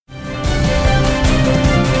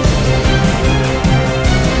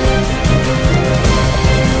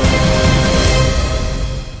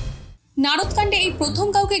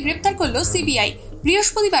করল সিবিআই।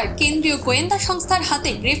 বৃহস্পতিবার কেন্দ্রীয় গোয়েন্দা সংস্থার হাতে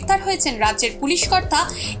গ্রেফতার হয়েছেন রাজ্যের পুলিশ কর্তা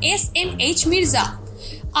SMH মির্জা।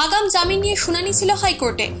 আগাম জামিন নিয়ে শুনানি ছিল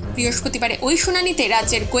হাইকোর্টে। বৃহস্পতিবারে ওই শুনানিতে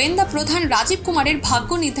রাজ্যের গোয়েন্দা প্রধান রাজীব কুমারের ভাগ্য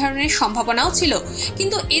নির্ধারণের সম্ভাবনাও ছিল,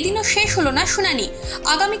 কিন্তু এদিনও শেষ হলো না শুনানি।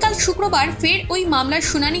 আগামীকাল শুক্রবার ফের ওই মামলার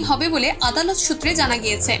শুনানি হবে বলে আদালত সূত্রে জানা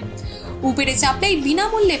গিয়েছে। উবেরে চাপলেই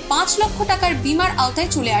বিনামূল্যে 5 লক্ষ টাকার বিমার আওতায়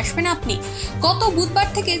চলে আসবেন আপনি। গত বুধবার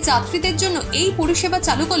থেকে যাত্রীদের জন্য এই পরিষেবা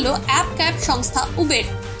চালু করল অ্যাপ ক্যাব সংস্থা উবের।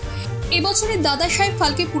 এবছরের দাদা সাহেব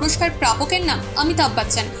ফালকে পুরস্কার প্রাপকের নাম অমিতাভ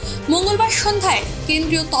বচ্চন। মঙ্গলবার সন্ধ্যায়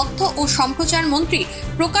কেন্দ্রীয় তথ্য ও সম্প্রচার মন্ত্রী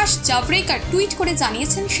প্রকাশ জাভড়েকর টুইট করে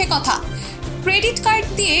জানিয়েছেন সে কথা। ক্রেডিট কার্ড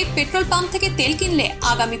দিয়ে পেট্রোল পাম্প থেকে তেল কিনলে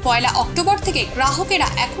আগামী 1 অক্টোবর থেকে গ্রাহকেরা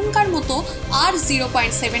এখনকার মতো আর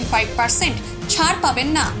 0.75% ছাড় পাবেন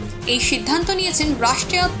না। এই সিদ্ধান্ত নিয়েছেন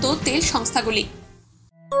রাষ্ট্রায়ত্ত তেল সংস্থাগুলি।